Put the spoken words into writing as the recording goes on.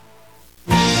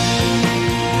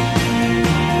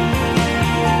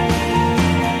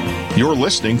You're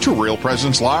listening to Real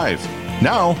Presence Live.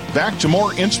 Now, back to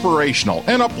more inspirational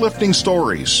and uplifting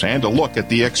stories and a look at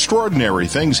the extraordinary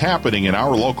things happening in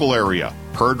our local area.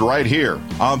 Heard right here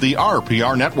on the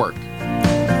RPR Network.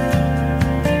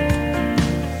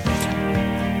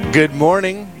 Good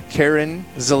morning, Karen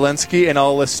Zelensky and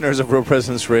all listeners of Real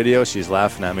Presence Radio. She's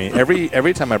laughing at me.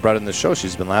 Every time I brought in the show,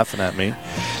 she's been laughing at me.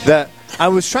 That I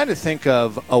was trying to think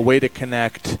of a way to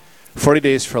connect 40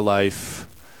 Days for Life,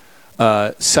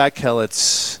 Cy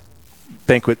Kellett's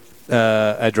banquet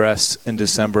address in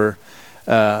December,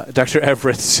 Dr.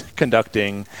 Everett's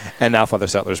conducting, and now Father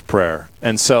Sattler's prayer.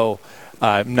 And so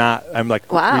I'm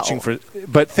reaching for,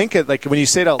 but think it like when you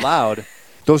say it out loud,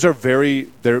 those are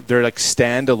they're like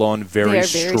standalone, very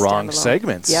strong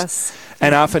segments. Yes.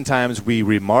 And oftentimes we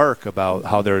remark about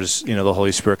how there's, the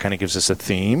Holy Spirit kind of gives us a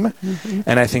theme. Mm-hmm.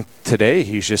 And I think today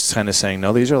he's just kind of saying,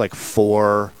 no, these are like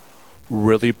four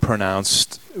really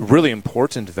pronounced, really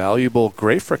important, valuable,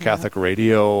 great for Catholic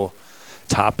radio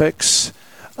topics.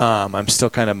 I'm still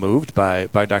kind of moved by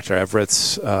Dr.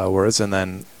 Everett's words. And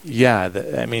then,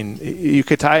 you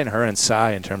could tie in her and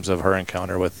Cy in terms of her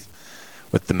encounter with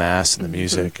the Mass and the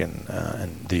music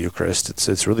and the Eucharist.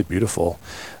 It's really beautiful.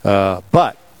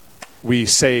 But we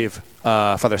save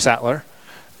Father Sattler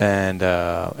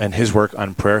and his work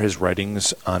on prayer, his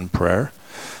writings on prayer.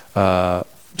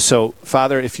 So,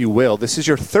 Father, if you will, this is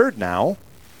your third now,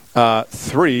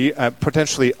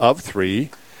 potentially of three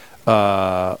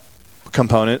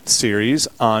component series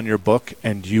on your book,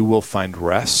 And You Will Find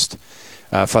Rest.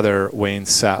 Father Wayne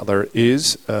Sattler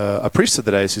is a priest of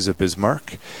the Diocese of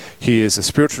Bismarck. He is a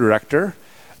spiritual director,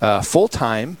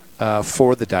 full-time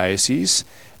for the diocese,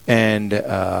 and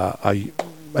a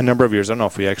number of years, I don't know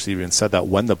if we actually even said that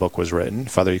when the book was written.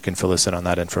 Father, you can fill us in on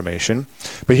that information.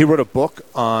 But he wrote a book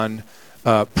on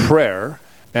prayer,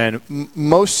 and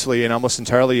mostly and almost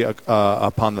entirely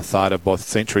upon the thought of both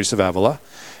St. Teresa of Avila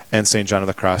and St. John of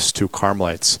the Cross, two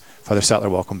Carmelites. Father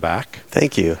Sattler, welcome back.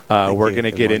 Thank you. We're going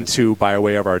to get into, by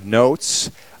way of our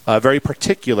notes, very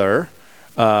particular.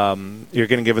 You're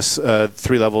going to give us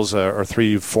three levels or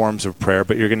three forms of prayer,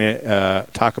 but you're going to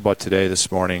talk about today,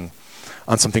 this morning,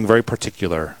 on something very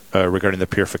particular regarding the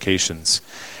purifications.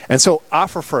 And so,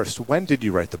 offer first, when did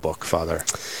you write the book, Father?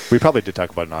 We probably did talk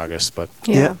about it in August, but...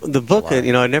 Yeah, the book, I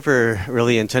never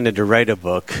really intended to write a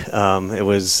book. It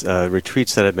was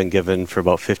retreats that I've been given for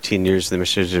about 15 years in the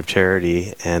Missionaries of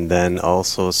Charity, and then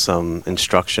also some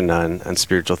instruction on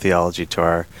spiritual theology to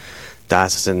our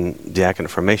diocesan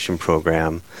diaconate formation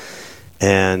program.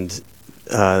 And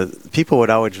people would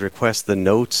always request the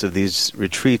notes of these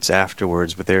retreats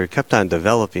afterwards, but they kept on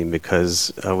developing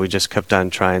because we just kept on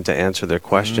trying to answer their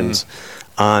questions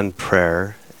on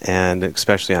prayer and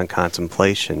especially on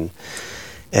contemplation.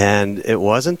 And it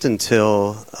wasn't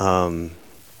until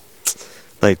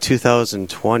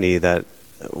 2020 that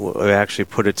we actually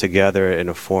put it together in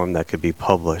a form that could be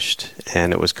published.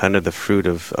 And it was kind of the fruit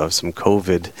of some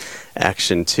COVID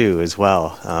action too as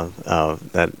well,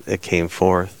 that it came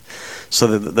forth. So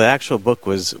the actual book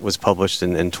was published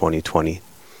in 2020.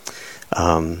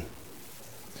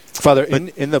 Father,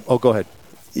 go ahead.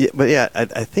 Yeah,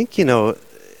 I think,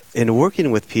 in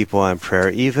working with people on prayer,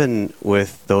 even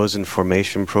with those in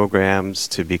formation programs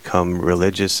to become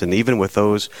religious, and even with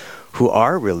those who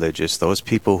are religious, those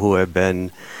people who have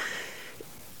been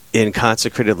in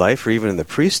consecrated life or even in the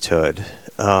priesthood,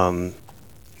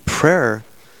 prayer,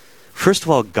 first of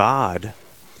all, God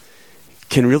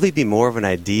can really be more of an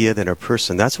idea than a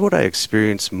person. That's what I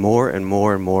experience more and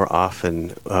more and more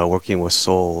often working with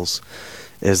souls,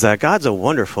 is that God's a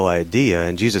wonderful idea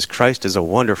and Jesus Christ is a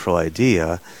wonderful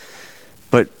idea,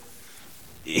 but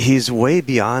he's way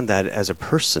beyond that as a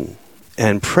person.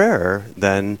 And prayer,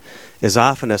 then, is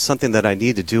often as something that I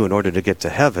need to do in order to get to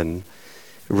heaven,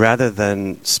 rather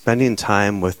than spending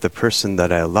time with the person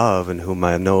that I love and whom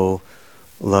I know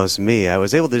loves me. I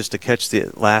was able to catch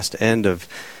the last end of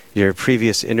your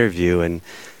previous interview, and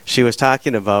she was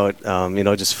talking about,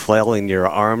 just flailing your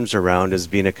arms around as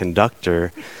being a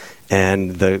conductor,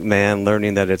 and the man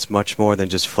learning that it's much more than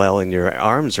just flailing your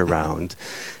arms around.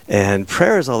 And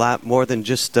prayer is a lot more than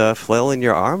just flailing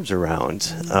your arms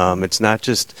around. It's not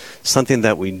just something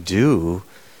that we do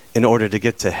in order to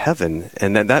get to heaven,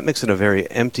 and that makes it a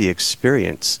very empty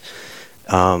experience.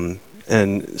 And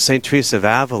St. Teresa of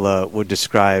Avila would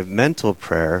describe mental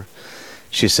prayer,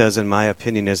 she says, in my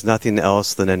opinion, is nothing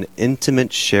else than an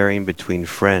intimate sharing between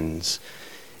friends.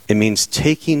 It means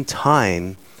taking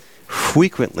time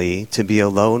frequently to be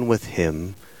alone with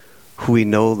him who we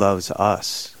know loves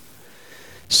us.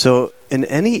 So in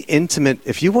any intimate,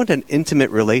 if you want an intimate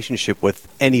relationship with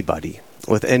anybody,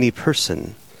 with any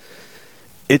person,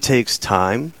 it takes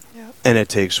time, and it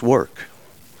takes work.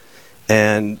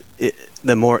 And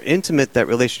the more intimate that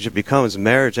relationship becomes,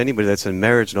 marriage, anybody that's in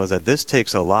marriage knows that this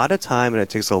takes a lot of time and it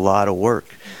takes a lot of work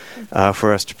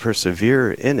for us to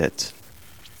persevere in it.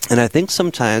 And I think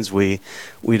sometimes we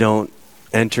don't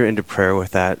enter into prayer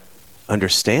with that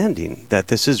understanding that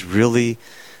this is really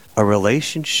a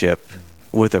relationship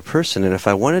with a person. And if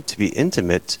I want it to be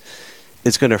intimate,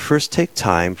 it's going to first take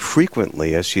time,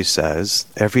 frequently, as she says,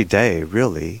 every day,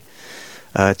 really,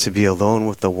 to be alone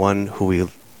with the one who we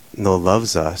know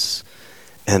loves us.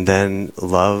 And then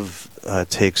love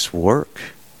takes work.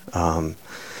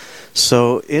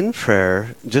 So in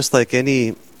prayer, just like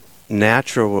any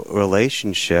natural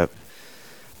relationship,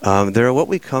 there are what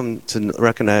we come to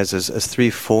recognize as three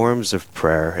forms of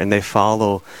prayer, and they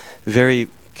follow very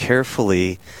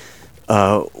carefully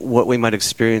what we might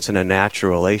experience in a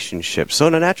natural relationship. So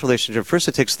in a natural relationship, first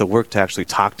it takes the work to actually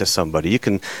talk to somebody. You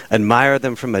can admire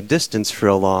them from a distance for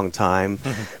a long time,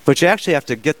 but you actually have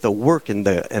to get the work and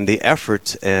the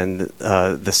effort and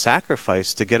the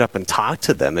sacrifice to get up and talk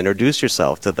to them, introduce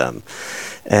yourself to them.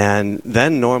 And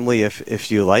then normally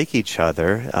if you like each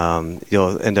other,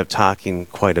 you'll end up talking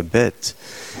quite a bit.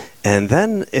 And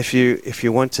then if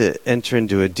you want to enter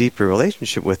into a deeper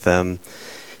relationship with them,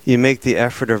 you make the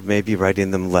effort of maybe writing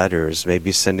them letters,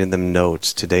 maybe sending them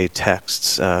notes, today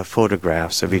texts,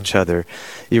 photographs of each other.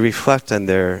 You reflect on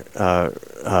their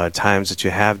times that you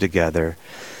have together.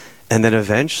 And then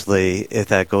eventually, if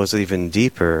that goes even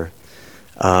deeper,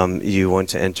 you want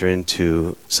to enter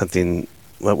into something,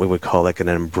 what we would call like an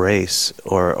embrace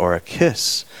or a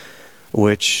kiss,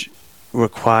 which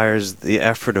requires the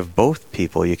effort of both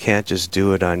people. You can't just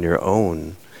do it on your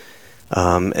own.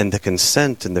 And the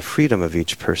consent and the freedom of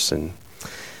each person.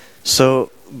 So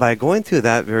by going through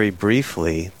that very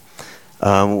briefly,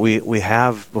 we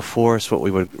have before us what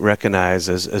we would recognize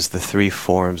as the three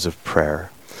forms of prayer.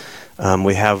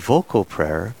 We have vocal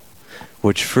prayer,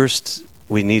 which first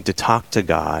we need to talk to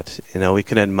God. We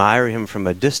can admire Him from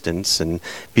a distance and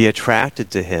be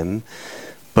attracted to Him,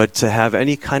 but to have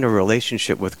any kind of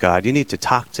relationship with God, you need to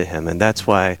talk to Him. And that's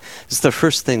why it's the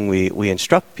first thing we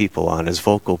instruct people on is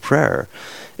vocal prayer,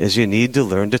 is you need to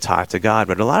learn to talk to God.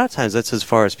 But a lot of times that's as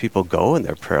far as people go in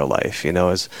their prayer life,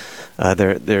 as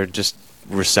they're just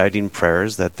reciting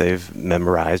prayers that they've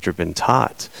memorized or been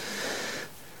taught.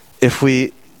 If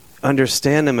we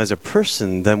understand Him as a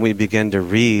person, then we begin to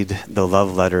read the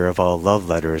love letter of all love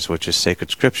letters, which is sacred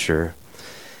scripture.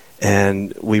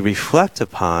 And we reflect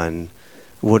upon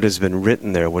what has been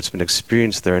written there, what's been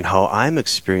experienced there, and how I'm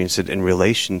experienced it in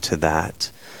relation to that.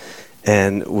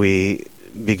 And we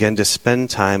begin to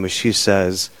spend time, as she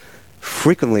says,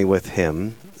 frequently with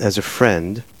Him as a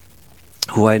friend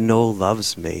who I know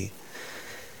loves me.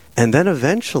 And then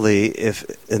eventually,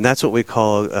 and that's what we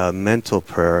call mental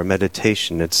prayer or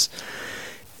meditation. It's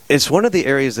one of the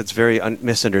areas that's very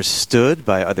misunderstood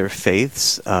by other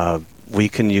faiths. We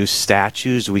can use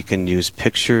statues, we can use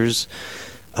pictures,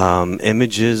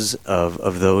 images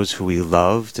of those who we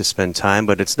love to spend time,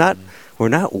 but it's not. We're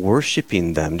not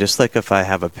worshiping them. Just like if I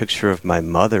have a picture of my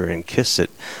mother and kiss it,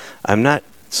 I'm not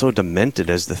so demented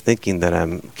as the thinking that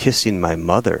I'm kissing my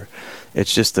mother.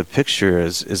 It's just the picture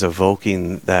is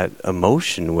evoking that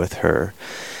emotion with her.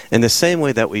 In the same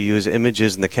way that we use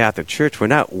images in the Catholic Church,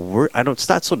 it's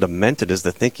not so demented as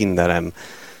the thinking that I'm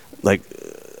like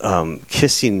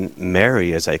kissing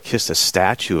Mary as I kiss a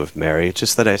statue of Mary. It's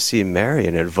just that I see Mary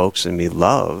and it evokes in me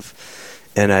love,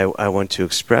 and I want to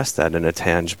express that in a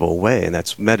tangible way, and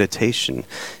that's meditation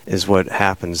is what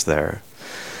happens there.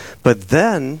 But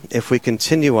then, if we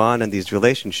continue on in these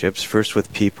relationships, first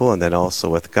with people and then also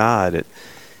with God, it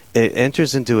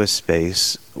enters into a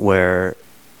space where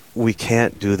we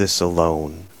can't do this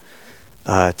alone.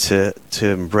 To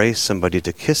embrace somebody,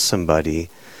 to kiss somebody,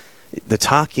 the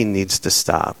talking needs to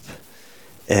stop.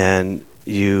 And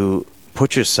you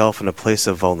put yourself in a place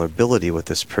of vulnerability with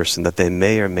this person that they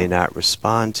may or may not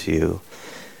respond to you.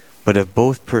 But if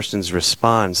both persons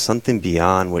respond, something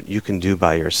beyond what you can do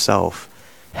by yourself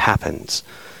happens.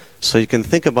 So you can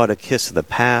think about a kiss in the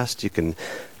past, you can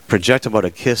project about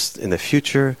a kiss in the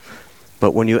future,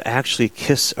 but when you actually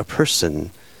kiss a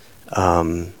person,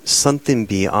 something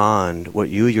beyond what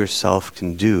you yourself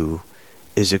can do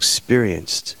is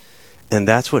experienced. And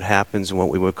that's what happens in what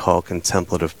we would call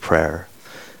contemplative prayer.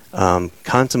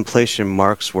 Contemplation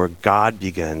marks where God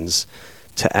begins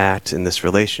to act in this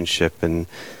relationship. And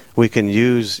we can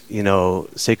use,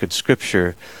 sacred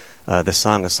scripture, the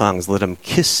Song of Songs, let him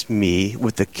kiss me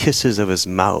with the kisses of his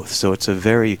mouth. So it's a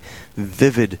very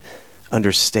vivid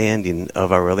understanding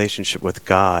of our relationship with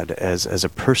God as a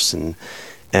person.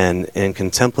 And in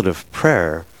contemplative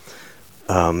prayer,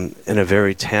 in a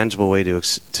very tangible way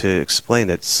to explain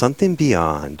that something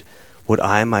beyond what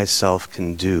I myself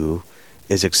can do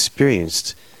is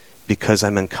experienced because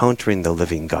I'm encountering the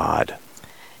living God.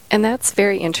 And that's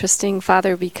very interesting,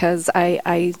 Father, because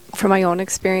I from my own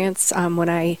experience, when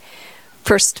I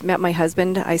first met my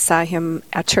husband, I saw him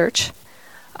at church.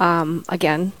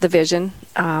 Again, the vision,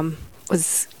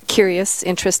 was curious,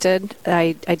 interested.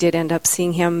 I did end up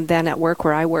seeing him then at work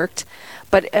where I worked.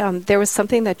 But there was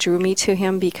something that drew me to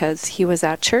him because he was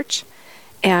at church.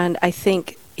 And I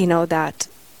think,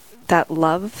 that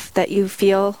love that you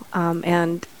feel,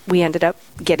 and we ended up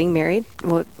getting married.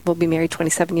 We'll be married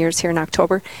 27 years here in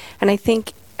October. And I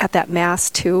think at that Mass,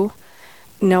 too,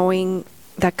 knowing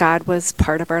that God was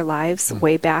part of our lives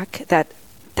way back,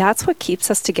 that's what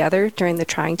keeps us together during the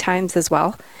trying times as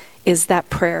well, is that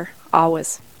prayer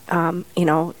always.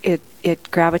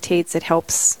 It gravitates, it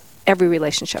helps every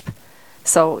relationship.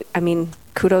 So,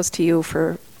 kudos to you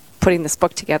for putting this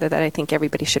book together that I think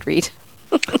everybody should read.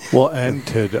 Well, and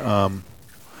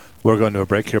we're going to a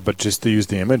break here, but just to use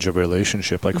the image of a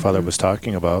relationship like Father was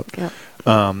talking about,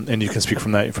 and you can speak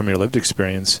from your lived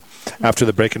experience. After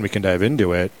the break, and we can dive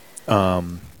into it,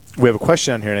 we have a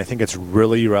question on here, and I think it's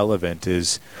really relevant,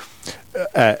 is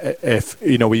if,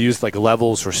 we use like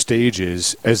levels or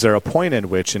stages, is there a point in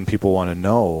which, and people want to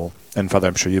know, and Father,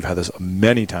 I'm sure you've had this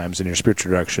many times in your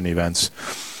spiritual direction events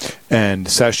and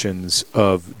sessions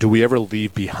of, do we ever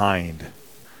leave behind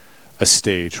a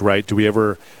stage, right? Do we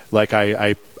ever, like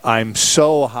I'm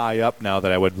so high up now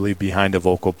that I would leave behind a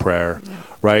vocal prayer,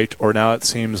 right? Or now it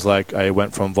seems like I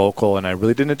went from vocal and I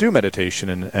really didn't do meditation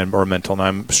and or mental, and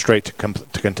I'm straight to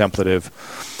contemplative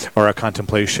or a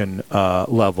contemplation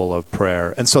level of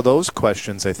prayer. And so those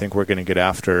questions I think we're going to get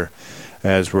after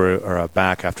as we're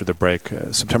back after the break.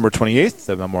 September 28th,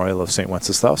 the memorial of St.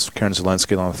 Wenceslaus, Karen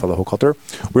Zelensky, along with Father Hochhalter.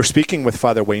 We're speaking with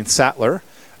Father Wayne Sattler,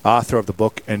 author of the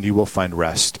book, And You Will Find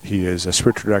Rest. He is a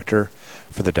spiritual director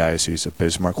for the Diocese of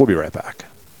Bismarck. We'll be right back.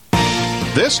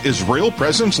 This is Real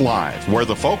Presence Live, where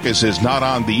the focus is not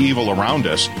on the evil around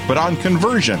us, but on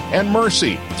conversion and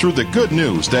mercy through the good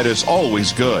news that is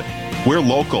always good. We're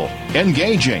local,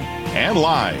 engaging, and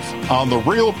live on the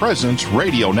Real Presence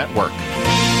Radio Network.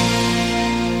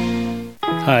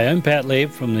 Hi, I'm Pat Labe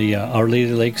from the Our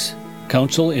Lady Lakes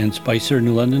Council in Spicer,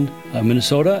 New London,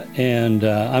 Minnesota, and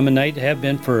I'm a knight, have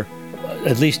been for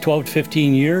at least 12 to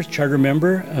 15 years, charter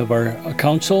member of our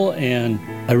council, and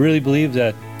I really believe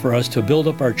that for us to build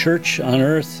up our church on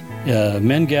earth,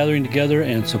 men gathering together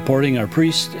and supporting our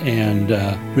priests and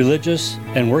religious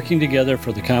and working together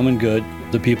for the common good,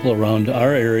 the people around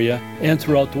our area and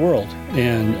throughout the world.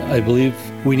 And I believe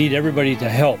we need everybody to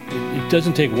help. It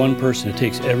doesn't take one person, it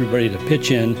takes everybody to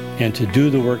pitch in and to do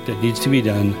the work that needs to be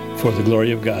done for the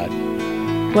glory of God.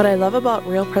 What I love about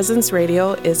Real Presence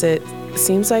Radio is it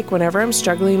seems like whenever I'm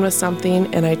struggling with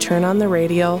something and I turn on the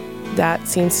radio, that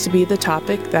seems to be the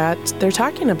topic that they're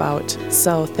talking about.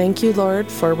 So thank you, Lord,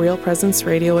 for Real Presence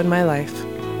Radio in my life.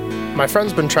 My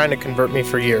friend's been trying to convert me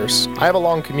for years. I have a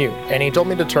long commute, and he told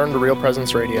me to turn to Real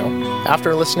Presence Radio.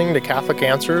 After listening to Catholic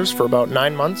Answers for about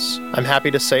 9 months, I'm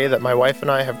happy to say that my wife and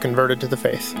I have converted to the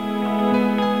faith.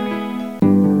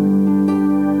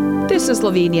 This is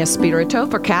Lavinia Spirito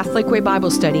for Catholic Way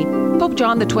Bible Study. Pope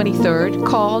John the 23rd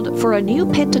called for a new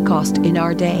Pentecost in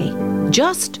our day.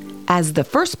 Just as the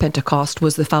first Pentecost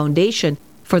was the foundation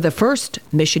for the first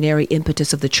missionary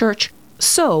impetus of the Church,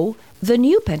 so the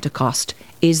new Pentecost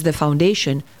is the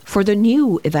foundation for the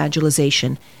new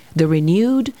evangelization, the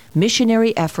renewed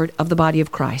missionary effort of the body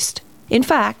of Christ. In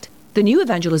fact, the new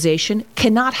evangelization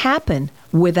cannot happen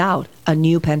without a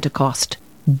new Pentecost.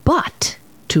 But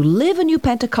to live a new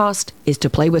Pentecost is to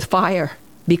play with fire,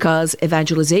 because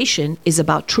evangelization is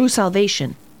about true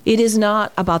salvation. It is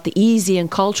not about the easy and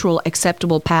cultural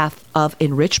acceptable path of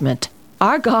enrichment.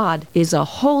 Our God is a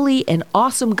holy and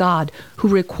awesome God who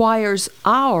requires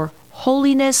our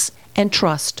holiness and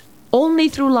trust. Only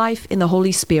through life in the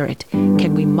Holy Spirit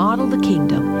can we model the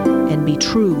kingdom and be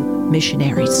true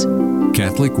missionaries.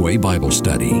 Catholic Way Bible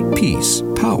Study. Peace,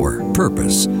 power,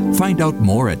 purpose. Find out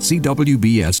more at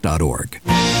cwbs.org.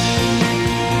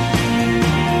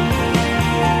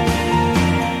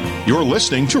 You're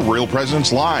listening to Real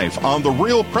Presence Live on the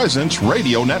Real Presence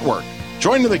Radio Network.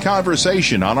 Join in the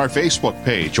conversation on our Facebook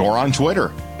page or on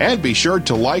Twitter. And be sure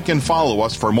to like and follow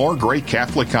us for more great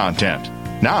Catholic content.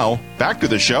 Now, back to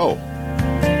the show.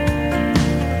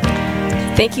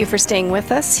 Thank you for staying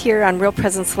with us here on Real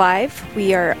Presence Live.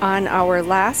 We are on our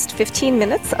last 15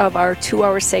 minutes of our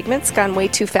 2-hour segments, gone way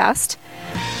too fast.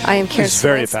 I am Karen Zelensky. It's a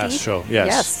very fast show, yes.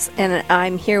 Yes, and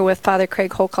I'm here with Father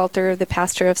Craig Hochhalter, the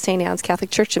pastor of St. Anne's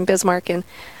Catholic Church in Bismarck. And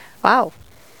wow,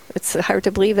 It's hard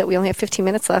to believe that we only have 15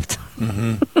 minutes left.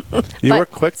 You were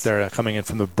quick there coming in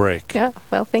from the break. Yeah,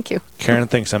 well, thank you. Karen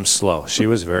thinks I'm slow. She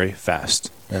was very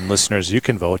fast. And listeners, you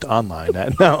can vote online.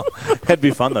 No, it'd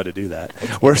be fun, though, to do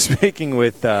that. We're speaking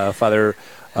with Father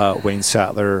Wayne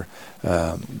Sattler,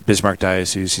 Bismarck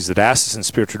Diocese. He's the diocesan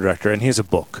spiritual director, and he has a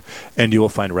book, And You Will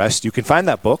Find Rest. You can find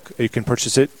that book. You can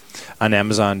purchase it on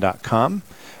Amazon.com.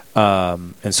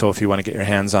 And so if you want to get your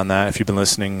hands on that, if you've been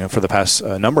listening for the past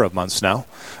number of months now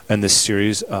in this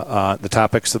series, the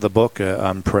topics of the book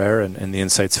on prayer and the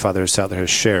insights Father Sattler has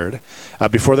shared.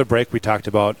 Before the break, we talked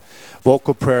about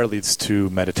vocal prayer leads to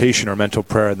meditation or mental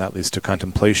prayer, and that leads to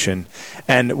contemplation.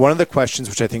 And one of the questions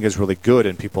which I think is really good,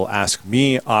 and people ask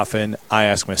me often, I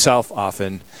ask myself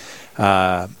often,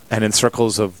 and in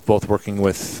circles of both working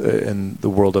with in the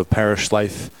world of parish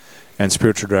life and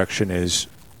spiritual direction, is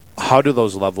how do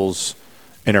those levels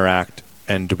interact,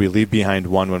 and do we leave behind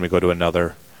one when we go to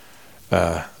another?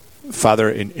 Father,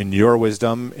 in your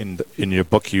wisdom, in your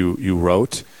book you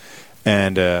wrote,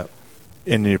 and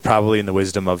probably in the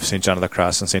wisdom of St. John of the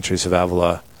Cross and St. Teresa of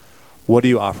Avila, what do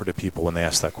you offer to people when they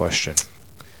ask that question?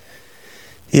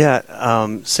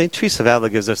 Yeah, St. Teresa of Avila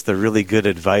gives us the really good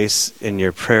advice in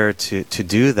your prayer to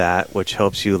do that which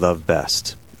helps you love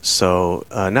best. So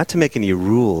not to make any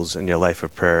rules in your life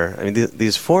of prayer. I mean,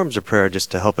 these forms of prayer are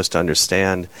just to help us to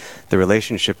understand the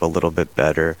relationship a little bit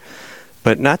better,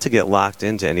 but not to get locked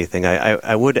into anything.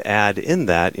 I would add in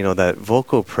that, that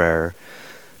vocal prayer,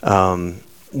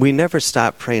 we never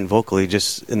stop praying vocally,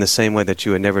 just in the same way that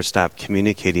you would never stop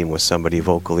communicating with somebody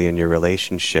vocally in your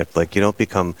relationship. Like, you don't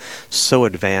become so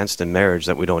advanced in marriage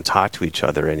that we don't talk to each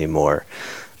other anymore.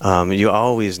 You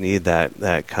always need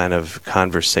that kind of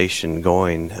conversation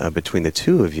going between the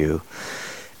two of you.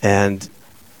 And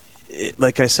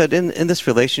like I said, in this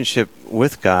relationship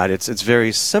with God, it's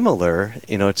very similar,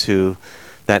 to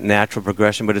that natural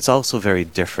progression, but it's also very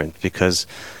different, because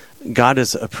God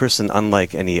is a person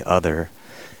unlike any other.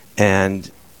 And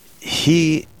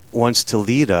He wants to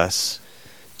lead us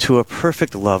to a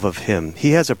perfect love of Him.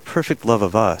 He has a perfect love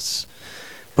of us,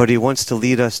 but He wants to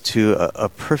lead us to a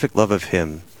perfect love of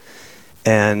Him.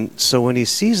 And so when He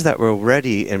sees that we're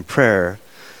ready in prayer,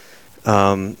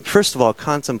 first of all,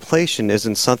 contemplation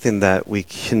isn't something that we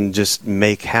can just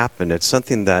make happen. It's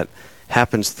something that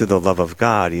happens through the love of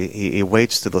God. He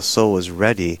waits till the soul is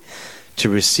ready to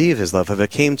receive His love. If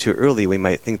it came too early, we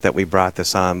might think that we brought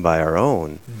this on by our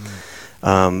own.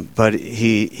 But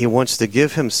He wants to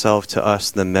give Himself to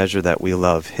us in the measure that we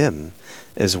love Him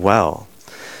as well.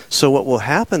 So what will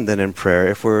happen then in prayer,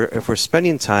 if we're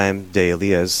spending time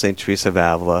daily, as St. Teresa of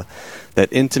Avila,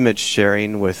 that intimate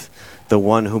sharing with the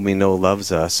one whom we know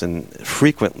loves us, and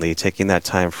frequently, taking that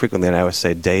time frequently, and I would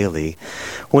say daily,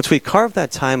 once we carve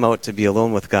that time out to be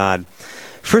alone with God,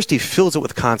 first He fills it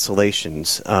with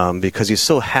consolations, because He's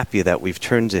so happy that we've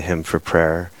turned to Him for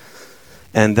prayer.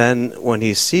 And then when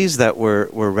He sees that we're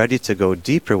ready to go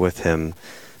deeper with Him,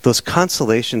 those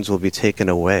consolations will be taken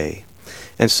away.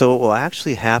 And so it will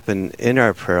actually happen in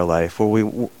our prayer life where we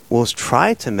will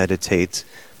try to meditate,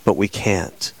 but we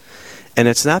can't. And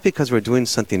it's not because we're doing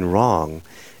something wrong.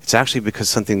 It's actually because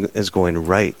something is going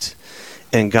right.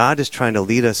 And God is trying to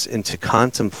lead us into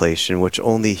contemplation, which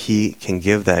only He can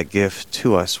give that gift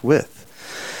to us with.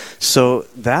 So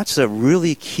that's a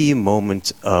really key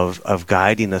moment of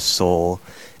guiding a soul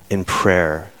in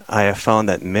prayer. I have found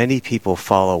that many people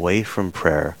fall away from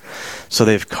prayer. So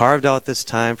they've carved out this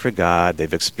time for God.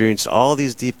 They've experienced all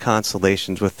these deep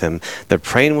consolations with Him. They're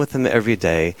praying with Him every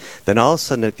day. Then all of a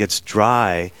sudden it gets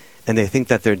dry, and they think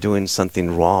that they're doing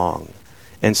something wrong.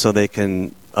 And so they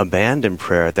can abandon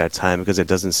prayer at that time because it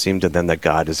doesn't seem to them that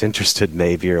God is interested,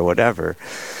 maybe, or whatever.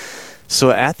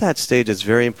 So at that stage, it's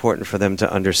very important for them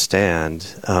to understand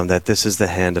that this is the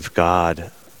hand of God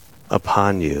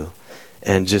upon you,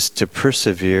 and just to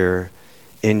persevere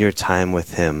in your time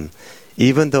with Him.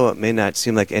 Even though it may not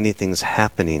seem like anything's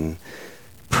happening,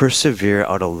 persevere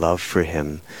out of love for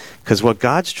Him. Because what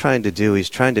God's trying to do, He's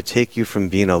trying to take you from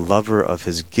being a lover of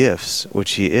His gifts,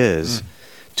 which He is,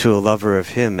 to a lover of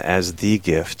Him as the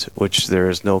gift, which there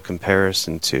is no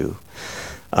comparison to.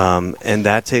 And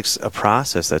that takes a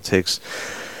process. That takes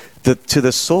to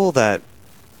the soul that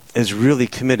is really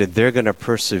committed, they're going to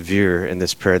persevere in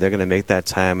this prayer. They're going to make that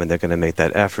time, and they're going to make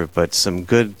that effort. But some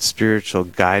good spiritual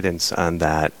guidance on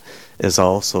that is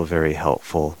also very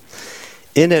helpful.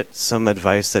 In it, some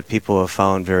advice that people have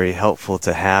found very helpful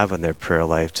to have in their prayer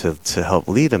life to help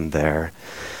lead them there.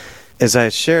 As I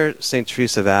shared St.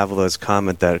 Teresa of Avila's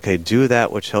comment that, do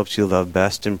that which helps you love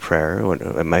best in prayer.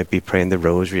 It might be praying the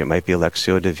rosary, it might be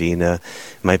Lectio Divina,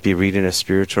 it might be reading a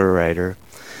spiritual writer.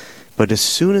 But as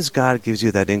soon as God gives you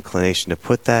that inclination to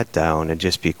put that down and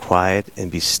just be quiet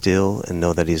and be still and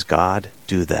know that he's God,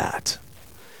 do that.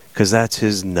 Because that's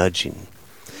his nudging.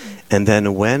 And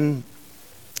then when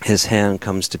his hand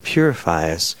comes to purify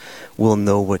us, we'll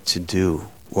know what to do.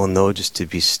 We'll know just to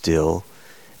be still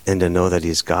and to know that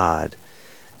he's God.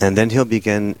 And then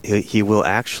he will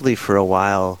actually for a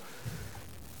while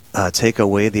take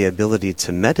away the ability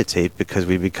to meditate, because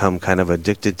we become kind of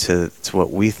addicted to what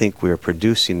we think we're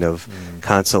producing of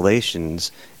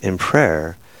consolations in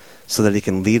prayer, so that he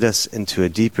can lead us into a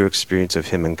deeper experience of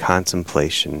him in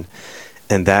contemplation.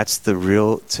 And that's the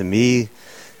real, to me,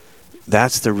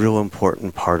 that's the real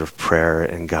important part of prayer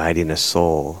and guiding a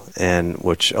soul, and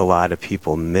which a lot of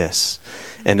people miss.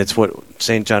 And it's what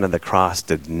St. John of the Cross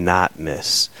did not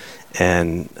miss,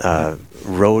 and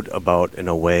wrote about in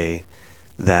a way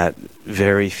that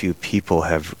very few people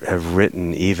have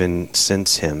written even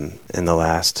since him in the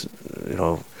last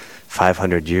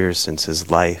 500 years since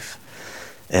his life.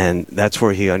 And that's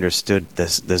where he understood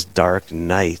this dark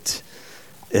night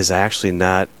is actually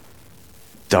not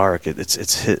dark.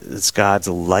 It's God's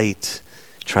light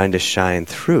trying to shine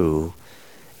through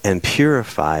and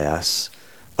purify us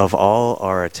of all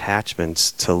our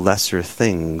attachments to lesser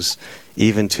things,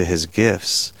 even to his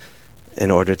gifts,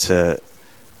 in order to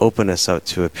open us out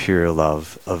to a pure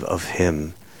love of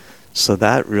him. So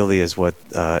that really is what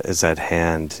is at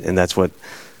hand, and that's what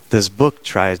this book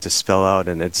tries to spell out.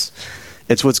 And it's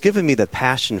what's given me the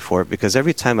passion for it, because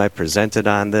every time I presented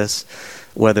on this,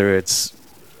 whether it's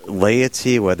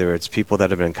laity, whether it's people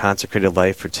that have been in consecrated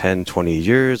life for 10, 20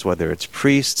 years, whether it's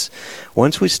priests,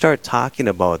 once we start talking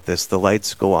about this, the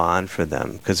lights go on for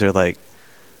them, because they're like,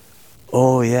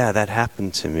 oh yeah, that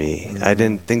happened to me. Mm-hmm. I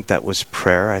didn't think that was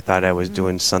prayer. I thought I was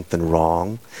doing something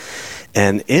wrong.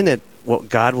 And in it, what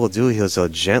God will do, he'll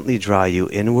gently draw you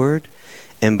inward,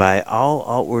 and by all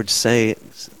outward say,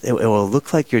 it will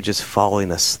look like you're just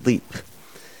falling asleep.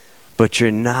 But you're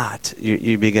not.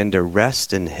 You begin to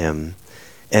rest in him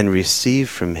and receive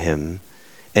from him,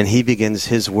 and he begins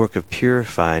his work of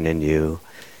purifying in you.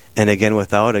 And again,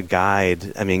 without a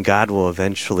guide, God will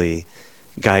eventually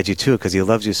guide you to it, because he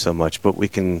loves you so much. But we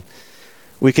can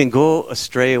go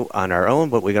astray on our own,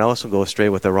 but we can also go astray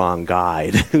with the wrong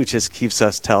guide who just keeps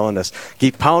us telling us,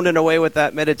 keep pounding away with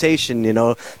that meditation,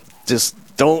 just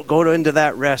don't go into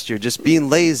that rest, you're just being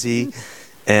lazy.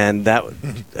 And that,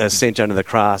 as St. John of the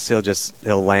Cross, he'll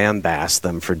lambaste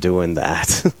them for doing that.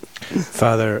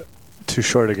 Father, too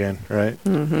short again, right?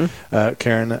 Mm-hmm.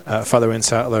 Karen, Father Wayne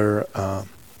Sattler,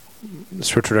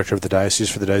 spiritual director of the diocese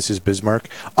for the Diocese of Bismarck,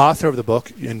 author of the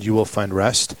book, And You Will Find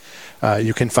Rest.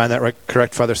 You can find that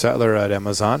correct, Father Sattler, at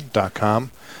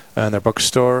Amazon.com and their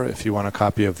bookstore if you want a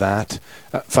copy of that.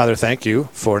 Father, thank you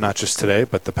for not just today,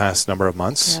 but the past number of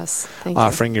months. Yes, thank you.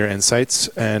 Offering your insights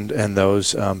and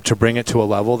those to bring it to a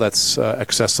level that's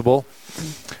accessible.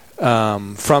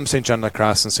 From St. John of the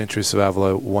Cross and St. Teresa of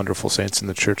Avila, wonderful saints in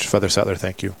the church. Father Sattler,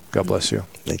 thank you. God bless you.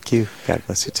 Thank you. God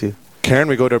bless you too. Karen,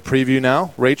 we go to a preview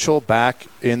now. Rachel, back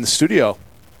in the studio.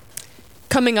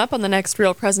 Coming up on the next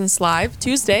Real Presence Live,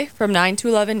 Tuesday from 9 to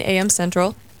 11 a.m.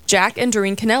 Central, Jack and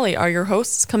Doreen Kennelly are your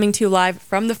hosts, coming to you live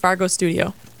from the Fargo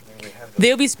studio.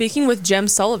 They'll be speaking with Jem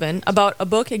Sullivan about a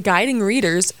book guiding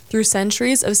readers through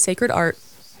centuries of sacred art.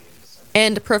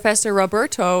 And Professor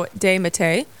Roberto De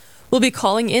Mattei will be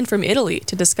calling in from Italy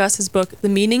to discuss his book, The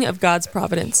Meaning of God's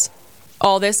Providence.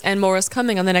 All this and more is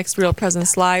coming on the next Real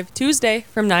Presence Live, Tuesday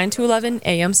from 9 to 11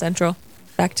 a.m. Central.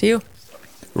 Back to you.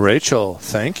 Rachel,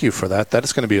 thank you for that. That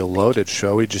is going to be a loaded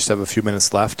show. We just have a few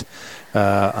minutes left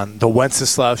on the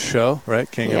Wenceslaus show,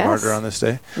 right? King and Martyr on this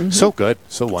day. Mm-hmm. So good.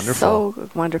 So wonderful. So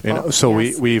wonderful. So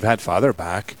we've had Father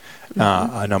back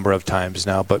a number of times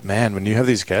now. But, man, when you have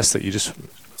these guests that you just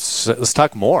let's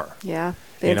talk more. Yeah.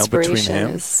 The inspiration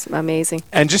is amazing.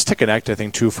 And just to connect, I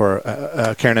think, too, for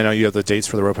Karen, I know you have the dates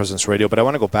for the Real Presence Radio, but I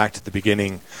want to go back to the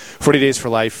beginning.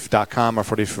 40daysforlife.com or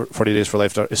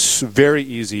 40daysforlife. It's very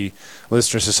easy,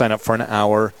 listeners, to sign up for an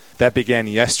hour. That began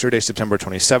yesterday, September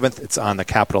 27th. It's on the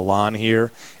Capitol lawn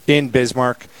here in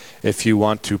Bismarck. If you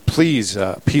want to please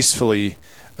peacefully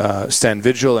stand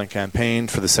vigil and campaign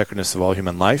for the sacredness of all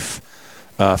human life,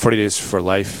 40 Days for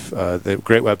Life, the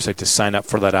great website to sign up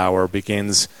for that hour,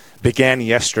 began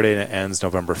yesterday and it ends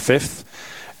November 5th.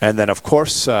 And then, of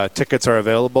course, tickets are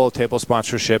available. Table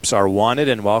sponsorships are wanted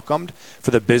and welcomed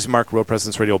for the Bismarck Real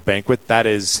Presence Radio Banquet. That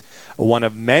is one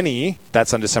of many.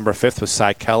 That's on December 5th with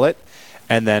Cy Kellett.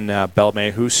 And then Bell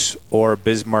Mayhus or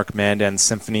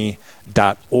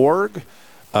BismarckMandanSymphony.org.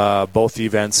 Both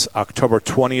events, October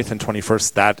 20th and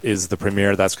 21st. That is the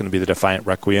premiere. That's going to be the Defiant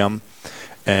Requiem.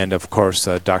 And, of course,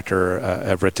 Dr.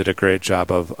 Everett did a great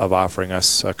job of offering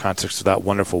us context of that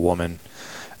wonderful woman.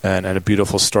 And a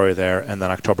beautiful story there. And then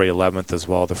October 11th as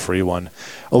well, the free one.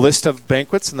 A list of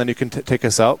banquets, and then you can take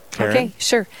us out, Karen. Okay,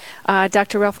 sure.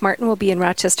 Dr. Ralph Martin will be in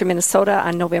Rochester, Minnesota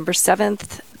on November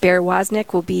 7th. Bear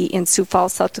Wozniak will be in Sioux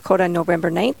Falls, South Dakota on November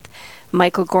 9th.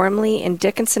 Michael Gormley in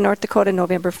Dickinson, North Dakota,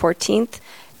 November 14th.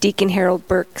 Deacon Harold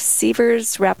Burke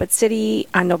Sievers, Rapid City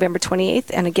on November 28th.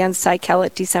 And again, Cy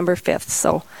Kellett, December 5th.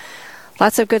 So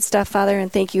lots of good stuff, Father,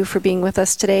 and thank you for being with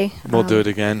us today. We'll do it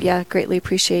again. Yeah, greatly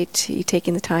appreciate you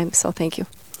taking the time, so thank you.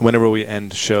 Whenever we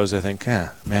end shows, I think,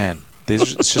 man,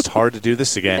 it's just hard to do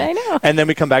this again. I know. And then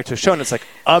we come back to a show, and it's like,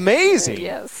 amazing.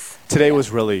 Yes. Today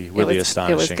was really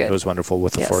astonishing. It was wonderful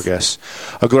with the four guests.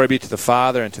 Glory be to the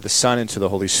Father, and to the Son, and to the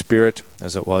Holy Spirit,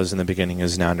 as it was in the beginning,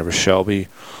 is now, and ever shall be,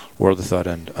 world without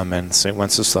end. Amen. St.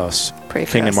 Wenceslas, pray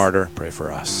for King us. and Martyr, pray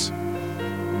for us.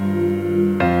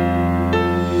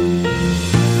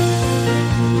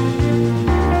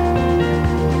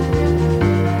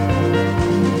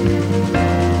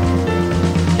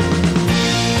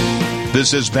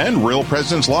 This has been Real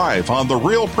Presence Live on the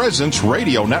Real Presence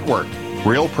Radio Network.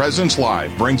 Real Presence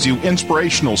Live brings you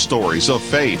inspirational stories of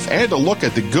faith and a look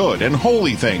at the good and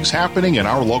holy things happening in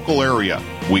our local area.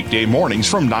 Weekday mornings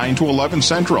from 9 to 11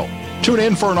 Central. Tune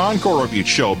in for an encore of each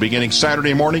show beginning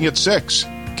Saturday morning at 6.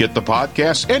 Get the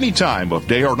podcast any time of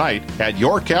day or night at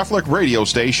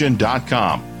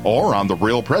yourcatholicradiostation.com or on the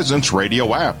Real Presence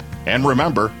Radio app. And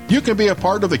remember, you can be a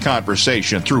part of the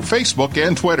conversation through Facebook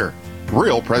and Twitter.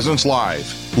 Real Presence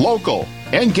Live. Local,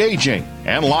 engaging,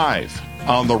 and live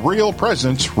on the Real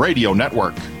Presence Radio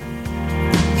Network.